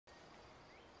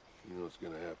You know what's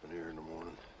gonna happen here in the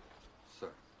morning? Sir.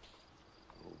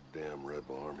 Old damn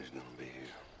rebel army's gonna be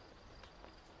here.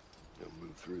 They'll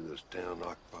move through this town,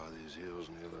 occupy these hills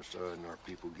on the other side, and our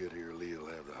people get here, Lee'll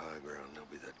have the high ground. There'll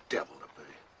be the devil to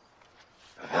pay.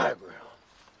 The high ground.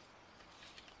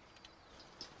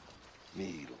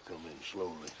 Meade'll come in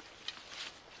slowly,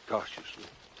 cautiously,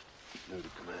 new to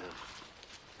command.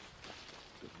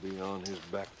 He'll be on his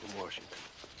back from Washington.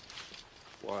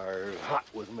 Wires hot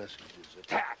with messages.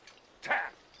 Attack!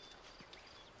 Attack!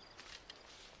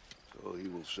 So he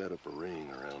will set up a ring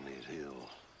around these hills.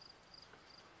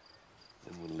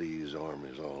 Then when Lee's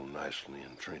army's all nicely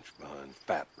entrenched behind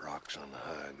fat rocks on the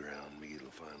high ground,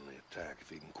 Meade'll finally attack if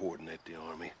he can coordinate the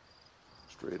army.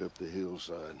 Straight up the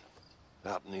hillside,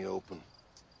 out in the open,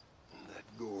 in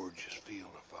that gorgeous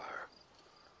field of fire.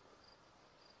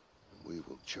 And we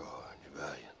will charge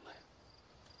valiantly.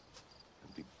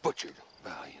 And be butchered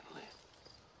valiantly.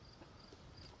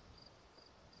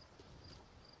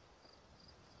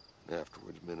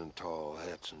 Afterwards, men in tall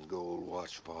hats and gold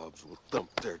watch fobs will thump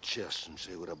their chests and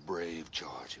say what a brave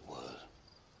charge it was.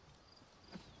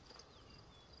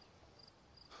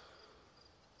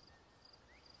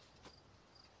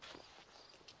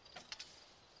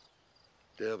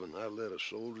 Devin, I've led a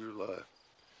soldier's life.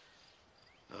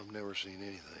 I've never seen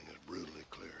anything as brutally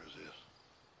clear as this.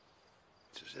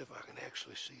 It's as if I can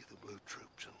actually see the blue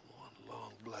troops in one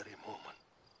long, bloody moment.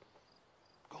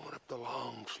 Going up the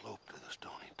long slope to the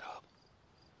stony top.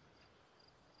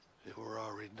 They were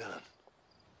already done.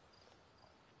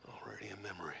 Already a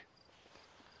memory.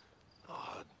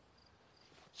 Odd,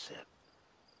 set,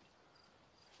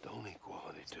 stony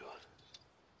quality to it.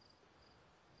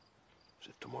 As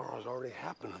if tomorrow's already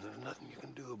happened and there's nothing you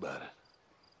can do about it.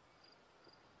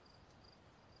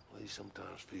 Well, you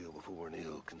sometimes feel before an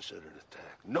ill-considered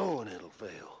attack, knowing it'll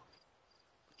fail.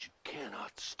 But you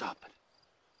cannot stop it.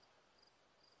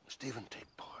 Must even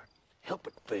take part. Help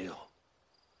it fail.